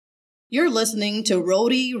You're listening to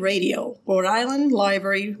Rhody Radio, Rhode Island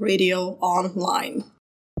Library Radio Online.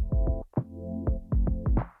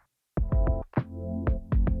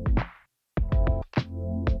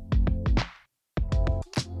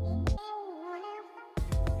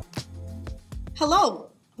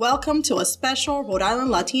 Hello, welcome to a special Rhode Island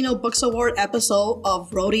Latino Books Award episode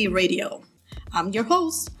of Rhody Radio. I'm your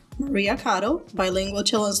host, Maria Cotto, bilingual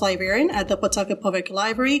children's librarian at the Pawtucket Public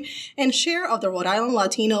Library and chair of the Rhode Island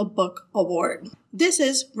Latino Book Award. This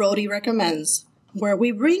is Rhody Recommends, where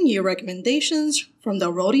we bring you recommendations from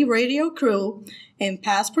the Rhody Radio crew and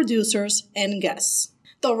past producers and guests.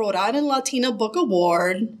 The Rhode Island Latino Book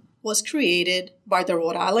Award was created by the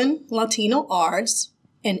Rhode Island Latino Arts,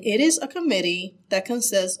 and it is a committee that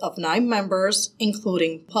consists of 9 members,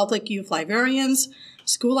 including public youth librarians,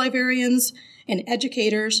 school librarians, and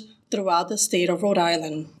educators throughout the state of Rhode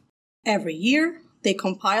Island. Every year, they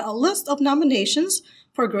compile a list of nominations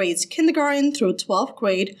for grades kindergarten through 12th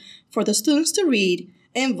grade for the students to read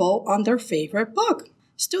and vote on their favorite book.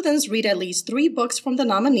 Students read at least 3 books from the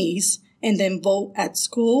nominees and then vote at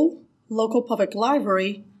school, local public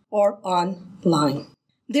library, or online.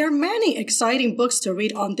 There are many exciting books to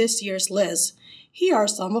read on this year's list. Here are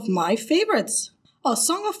some of my favorites. A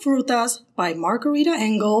Song of Frutas by Margarita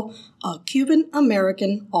Engel, a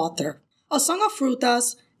Cuban-American author. A Song of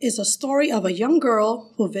Frutas is a story of a young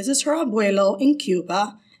girl who visits her abuelo in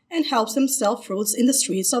Cuba and helps him sell fruits in the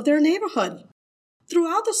streets of their neighborhood.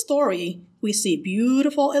 Throughout the story, we see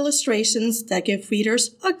beautiful illustrations that give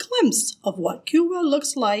readers a glimpse of what Cuba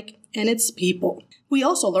looks like and its people. We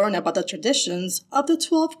also learn about the traditions of the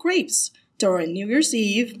 12 grapes during New Year's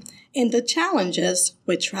Eve and the challenges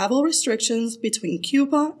with travel restrictions between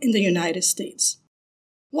Cuba and the United States.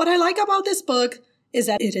 What I like about this book is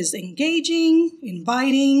that it is engaging,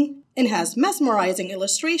 inviting, and has mesmerizing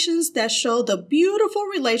illustrations that show the beautiful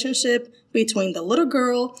relationship between the little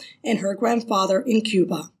girl and her grandfather in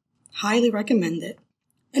Cuba. Highly recommended.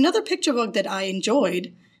 Another picture book that I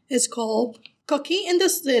enjoyed is called Coquí in the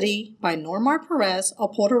City by Normar Perez, a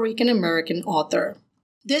Puerto Rican-American author.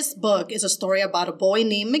 This book is a story about a boy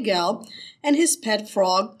named Miguel and his pet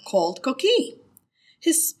frog called Coquí.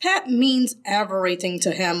 His pet means everything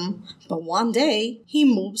to him, but one day he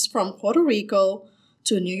moves from Puerto Rico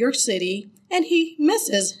to New York City and he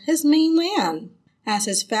misses his mainland. As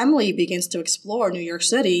his family begins to explore New York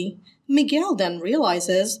City, Miguel then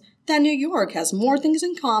realizes that New York has more things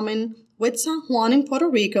in common with San Juan in Puerto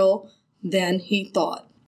Rico than he thought.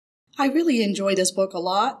 I really enjoy this book a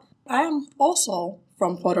lot. I am also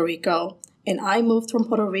from Puerto Rico, and I moved from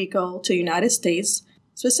Puerto Rico to the United States,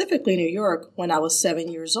 specifically New York, when I was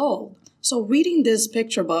 7 years old. So reading these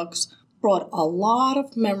picture books brought a lot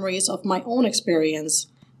of memories of my own experience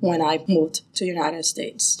when I moved to the United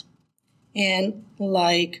States. And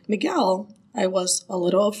like Miguel, I was a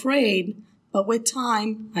little afraid, but with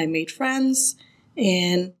time, I made friends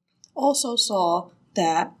and also saw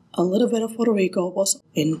that a little bit of Puerto Rico was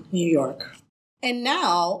in New York. And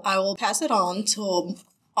now I will pass it on to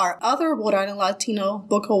our other Rhode Island Latino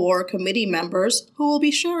Book Award committee members who will be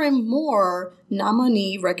sharing more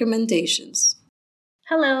nominee recommendations.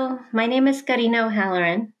 Hello, my name is Karina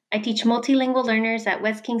O'Halloran. I teach multilingual learners at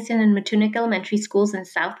West Kingston and Matunic Elementary Schools in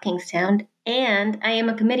South Kingstown, and I am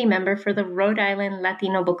a committee member for the Rhode Island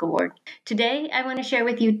Latino Book Award. Today, I want to share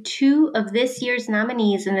with you 2 of this year's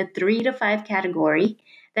nominees in the 3 to 5 category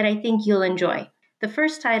that I think you'll enjoy. The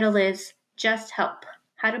first title is Just Help: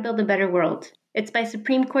 How to Build a Better World. It's by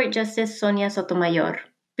Supreme Court Justice Sonia Sotomayor.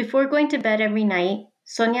 Before going to bed every night,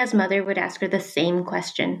 Sonia's mother would ask her the same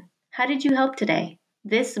question: how did you help today?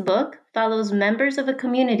 This book follows members of a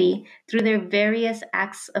community through their various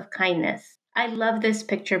acts of kindness. I love this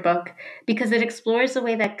picture book because it explores the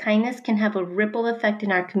way that kindness can have a ripple effect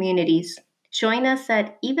in our communities, showing us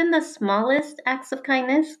that even the smallest acts of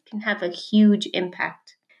kindness can have a huge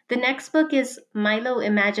impact. The next book is Milo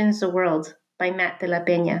Imagines the World by Matt de la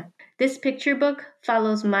Peña. This picture book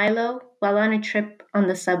follows Milo while on a trip on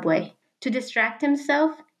the subway. To distract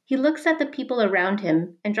himself, he looks at the people around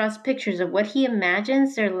him and draws pictures of what he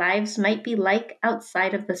imagines their lives might be like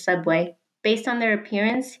outside of the subway. Based on their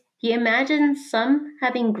appearance, he imagines some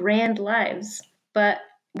having grand lives. But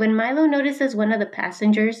when Milo notices one of the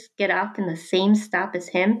passengers get off in the same stop as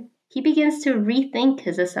him, he begins to rethink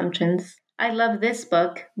his assumptions. I love this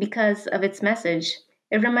book because of its message.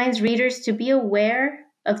 It reminds readers to be aware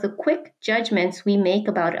of the quick judgments we make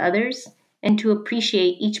about others and to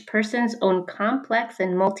appreciate each person's own complex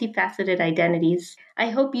and multifaceted identities. I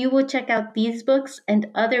hope you will check out these books and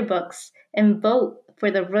other books and vote for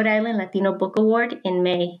the Rhode Island Latino Book Award in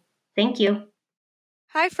May. Thank you.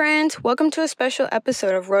 Hi friends, welcome to a special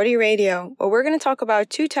episode of Rhody Radio, where we're going to talk about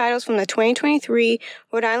 2 titles from the 2023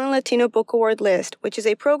 Rhode Island Latino Book Award list, which is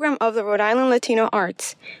a program of the Rhode Island Latino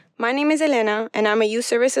Arts. My name is Elena, and I'm a Youth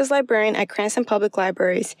Services Librarian at Cranston Public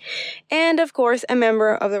Libraries, and of course, a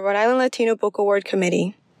member of the Rhode Island Latino Book Award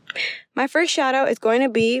Committee. My first shout out is going to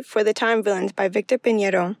be For the Time Villains by Victor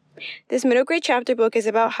Piñero. This middle grade chapter book is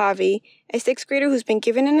about Javi, a 6th grader who's been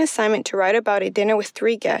given an assignment to write about a dinner with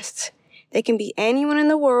 3 guests. They can be anyone in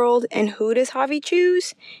the world, and who does Javi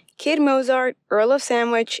choose? Kid Mozart, Earl of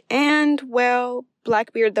Sandwich, and, well,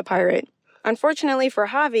 Blackbeard the Pirate. Unfortunately for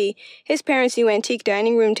Javi, his parents' new antique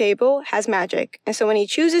dining room table has magic, and so when he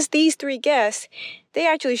chooses these 3 guests, they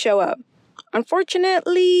actually show up.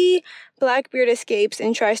 Unfortunately, Blackbeard escapes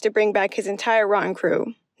and tries to bring back his entire rotten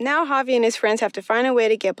crew. Now Javi and his friends have to find a way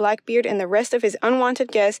to get Blackbeard and the rest of his unwanted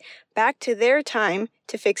guests back to their time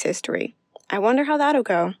to fix history. I wonder how that'll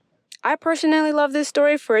go. I personally love this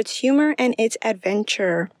story for its humor and its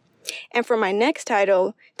adventure. And for my next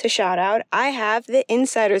title to shout out, I have The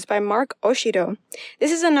Insiders by Mark Oshiro.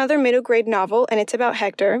 This is another middle grade novel, and it's about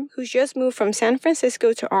Hector, who's just moved from San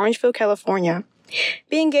Francisco to Orangeville, California.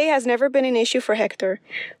 Being gay has never been an issue for Hector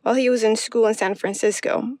while he was in school in San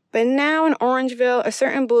Francisco. But now in Orangeville, a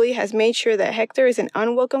certain bully has made sure that Hector is an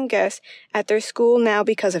unwelcome guest at their school now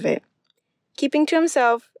because of it. Keeping to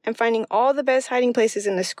himself and finding all the best hiding places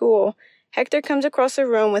in the school, Hector comes across a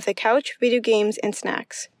room with a couch, video games, and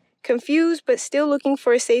snacks. Confused but still looking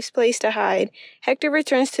for a safe place to hide, Hector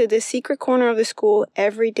returns to this secret corner of the school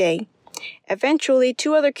every day. Eventually,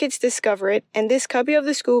 2 other kids discover it, and this cubby of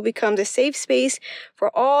the school becomes a safe space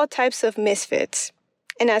for all types of misfits.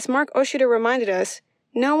 And as Mark Oshiro reminded us,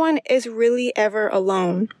 no one is really ever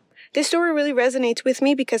alone. This story really resonates with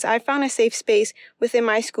me because I found a safe space within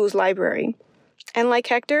my school's library. And like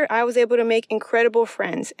Hector, I was able to make incredible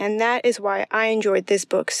friends, and that is why I enjoyed this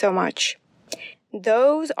book so much.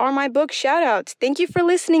 Those are my book shoutouts. Thank you for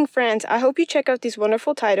listening, friends. I hope you check out these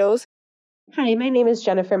wonderful titles. Hi, my name is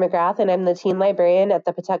Jennifer McGrath, and I'm the teen librarian at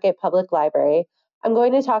the Pawtucket Public Library. I'm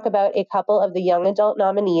going to talk about a couple of the young adult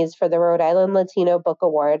nominees for the Rhode Island Latino Book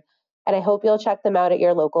Award, and I hope you'll check them out at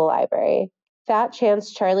your local library. Fat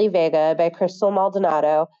Chance Charlie Vega by Crystal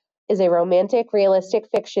Maldonado is a romantic, realistic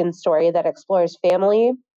fiction story that explores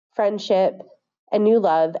family, friendship, and new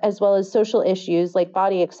love, as well as social issues like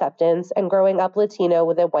body acceptance and growing up Latino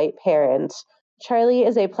with a white parent. Charlie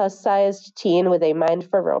is a plus-sized teen with a mind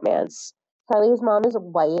for romance. Charlie's mom is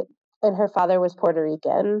white, and her father was Puerto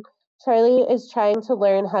Rican. Charlie is trying to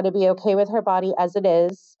learn how to be okay with her body as it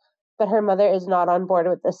is, but her mother is not on board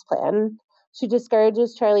with this plan. She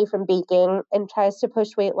discourages Charlie from baking and tries to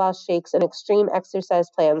push weight loss shakes and extreme exercise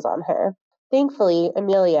plans on her. Thankfully,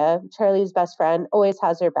 Amelia, Charlie's best friend, always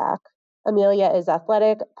has her back. Amelia is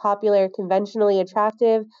athletic, popular, conventionally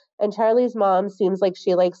attractive, and Charlie's mom seems like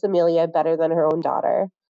she likes Amelia better than her own daughter.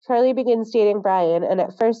 Charlie begins dating Brian, and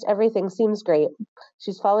at first everything seems great.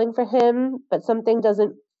 She's falling for him, but something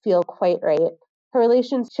doesn't feel quite right. Her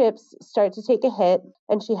relationships start to take a hit,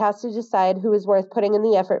 and she has to decide who is worth putting in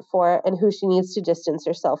the effort for and who she needs to distance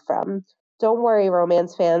herself from. Don't worry,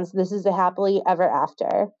 romance fans, this is a happily ever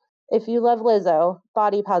after. If you love Lizzo,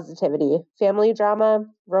 body positivity, family drama,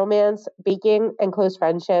 romance, baking, and close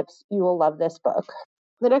friendships, you will love this book.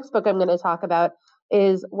 The next book I'm going to talk about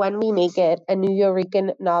is When We Make It, a New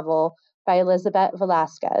Yorican novel by Elizabeth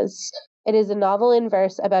Velasquez. It is a novel in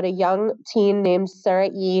verse about a young teen named Sarah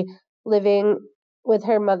E. living with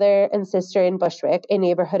her mother and sister in Bushwick, a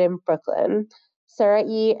neighborhood in Brooklyn. Sarah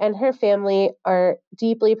E. and her family are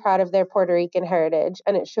deeply proud of their Puerto Rican heritage,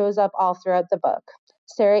 and it shows up all throughout the book.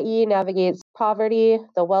 Sarah E. navigates poverty,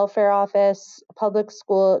 the welfare office, public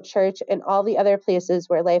school, church, and all the other places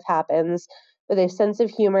where life happens with a sense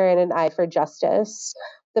of humor and an eye for justice.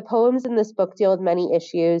 The poems in this book deal with many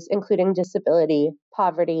issues, including disability,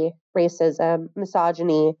 poverty, racism,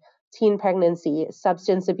 misogyny, teen pregnancy,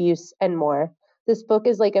 substance abuse, and more. This book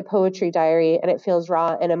is like a poetry diary, and it feels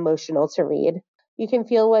raw and emotional to read. You can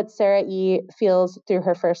feel what Sarah E. feels through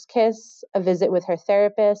her first kiss, a visit with her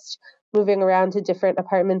therapist, moving around to different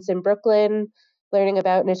apartments in Brooklyn, learning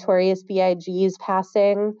about Notorious B.I.G.'s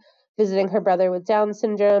passing, visiting her brother with Down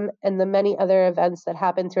syndrome, and the many other events that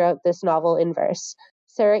happen throughout this novel in verse.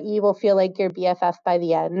 Sarah E. will feel like your BFF by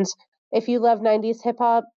the end. If you love 90s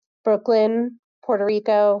hip-hop, Brooklyn, Puerto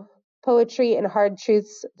Rico, poetry, and hard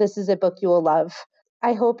truths, this is a book you will love.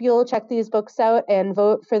 I hope you'll check these books out and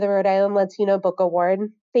vote for the Rhode Island Latino Book Award.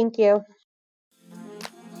 Thank you.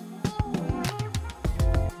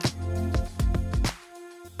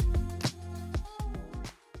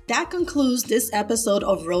 That concludes this episode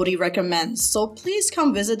of Rhody Recommends, so please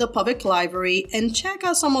come visit the public library and check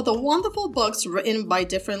out some of the wonderful books written by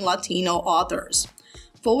different Latino authors.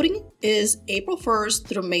 Voting is April 1st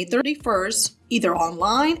through May 31st, either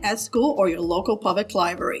online, at school, or your local public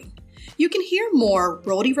library. You can hear more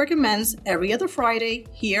Rhody Recommends every other Friday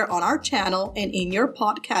here on our channel and in your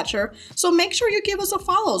podcatcher, so make sure you give us a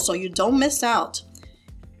follow so you don't miss out.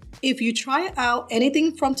 If you try out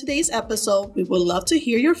anything from today's episode, we would love to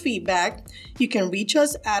hear your feedback. You can reach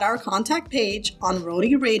us at our contact page on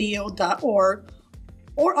rhodyradio.org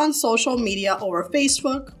or on social media over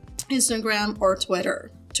Facebook, Instagram, or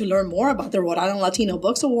Twitter. To learn more about the Rhode Island Latino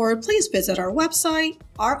Books Award, please visit our website,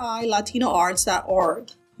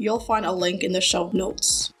 rilatinoarts.org. You'll find a link in the show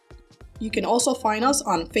notes. You can also find us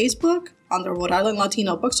on Facebook, on the Rhode Island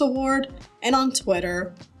Latino Books Award, and on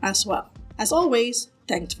Twitter as well. As always,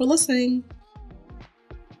 thanks for listening.